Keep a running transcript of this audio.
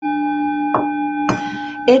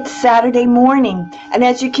It's Saturday morning, and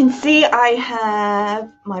as you can see, I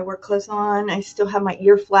have my work clothes on. I still have my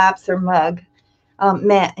ear flaps or mug,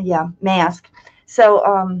 mask.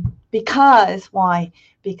 So, because why?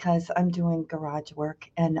 Because I'm doing garage work,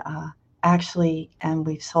 and and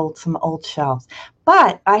we've sold some old shelves.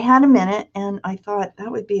 But I had a minute, and I thought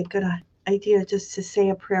that would be a good idea just to say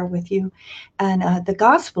a prayer with you. And the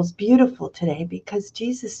gospel's beautiful today because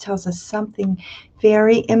Jesus tells us something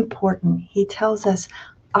very important. He tells us,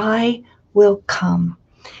 I will come.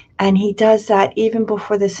 And he does that even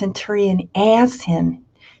before the centurion asks him.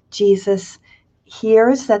 Jesus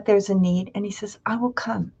hears that there's a need and he says, I will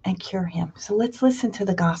come and cure him. So let's listen to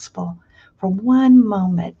the gospel for one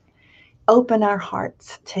moment. Open our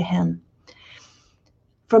hearts to him.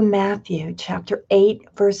 From Matthew chapter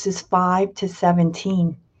 8, verses 5 to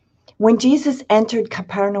 17. When Jesus entered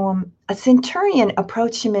Capernaum, a centurion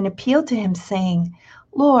approached him and appealed to him, saying,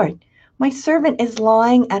 Lord, my servant is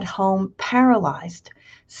lying at home paralyzed,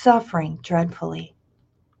 suffering dreadfully.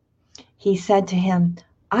 He said to him,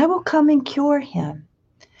 I will come and cure him.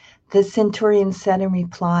 The centurion said in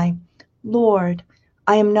reply, Lord,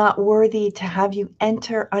 I am not worthy to have you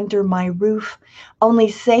enter under my roof.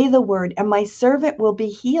 Only say the word, and my servant will be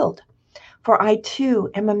healed. For I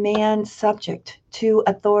too am a man subject to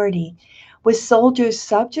authority, with soldiers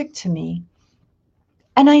subject to me.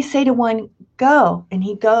 And I say to one, Go, and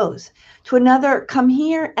he goes. To another, Come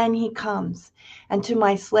here, and he comes. And to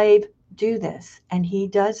my slave, Do this, and he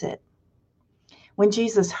does it. When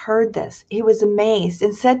Jesus heard this, he was amazed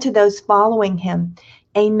and said to those following him,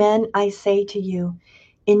 Amen, I say to you,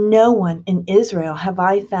 in no one in Israel have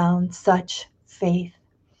I found such faith.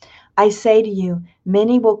 I say to you,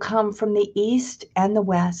 many will come from the east and the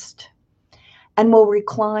west and will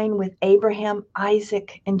recline with Abraham,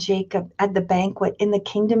 Isaac, and Jacob at the banquet in the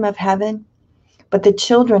kingdom of heaven. But the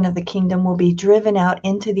children of the kingdom will be driven out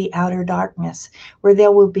into the outer darkness, where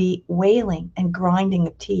there will be wailing and grinding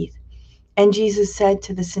of teeth. And Jesus said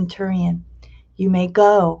to the centurion, You may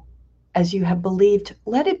go as you have believed.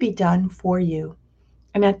 Let it be done for you.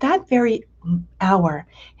 And at that very hour,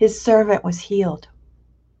 his servant was healed.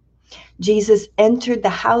 Jesus entered the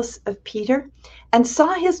house of Peter and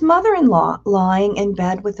saw his mother-in-law lying in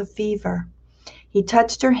bed with a fever. He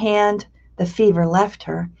touched her hand, the fever left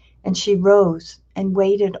her, and she rose and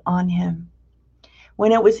waited on him.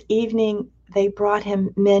 When it was evening, they brought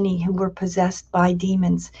him many who were possessed by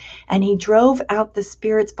demons, and he drove out the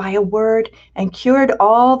spirits by a word and cured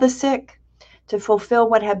all the sick, to fulfill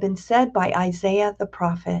what had been said by Isaiah the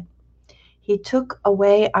prophet. He took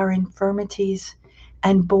away our infirmities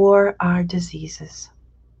and bore our diseases.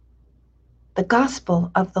 The gospel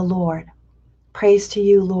of the Lord. Praise to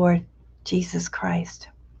you, Lord Jesus Christ.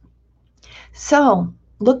 So,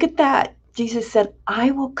 look at that. Jesus said,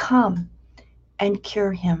 I will come and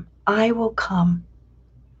cure him. I will come.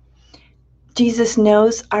 Jesus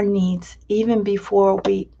knows our needs even before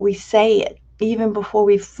we say it, even before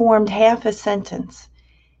we've formed half a sentence.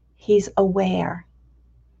 He's aware.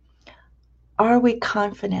 Are we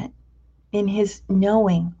confident in his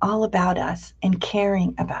knowing all about us and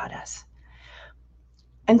caring about us?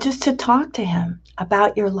 And just to talk to him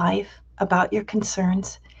about your life, about your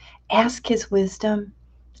concerns, ask his wisdom,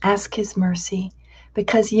 ask his mercy,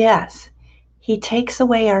 because yes, he takes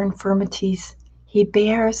away our infirmities. He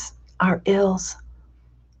bears our ills.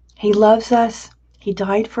 He loves us. He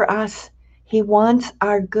died for us. He wants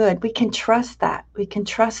our good. We can trust that. We can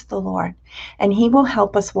trust the Lord. And he will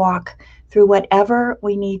help us walk through whatever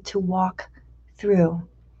we need to walk through.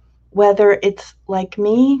 Whether it's like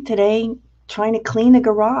me today, trying to clean a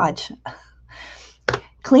garage,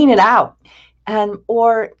 clean it out. And,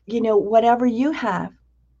 or, whatever you have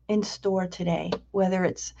in store today, whether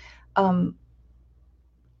it's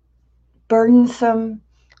burdensome,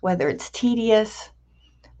 whether it's tedious,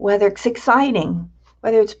 whether it's exciting,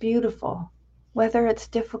 whether it's beautiful, whether it's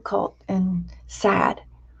difficult and sad,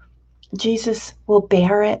 Jesus will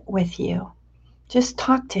bear it with you. Just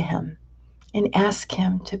talk to him and ask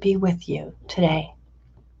him to be with you today.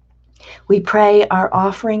 We pray our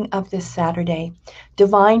offering of this Saturday.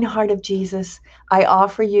 Divine Heart of Jesus, I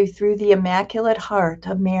offer you through the Immaculate Heart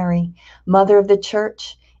of Mary, Mother of the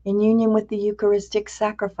Church, in union with the Eucharistic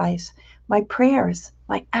sacrifice, my prayers,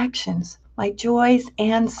 my actions, my joys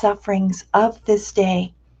and sufferings of this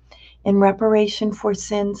day, in reparation for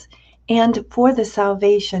sins and for the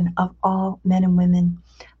salvation of all men and women,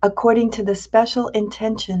 according to the special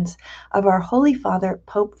intentions of our Holy Father,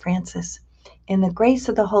 Pope Francis, in the grace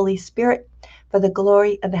of the Holy Spirit, for the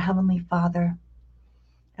glory of the Heavenly Father.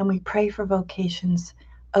 And we pray for vocations.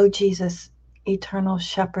 O Jesus, eternal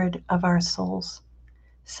shepherd of our souls,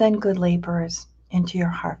 send good laborers into your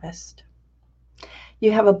harvest.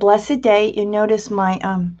 You have a blessed day. You notice my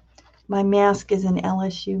mask is an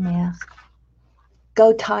LSU mask.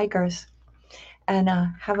 Go Tigers, and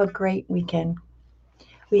have a great weekend.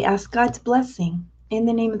 We ask God's blessing in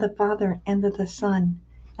the name of the Father, and of the Son,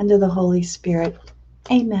 and of the Holy Spirit.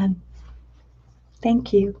 Amen.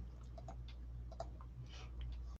 Thank you.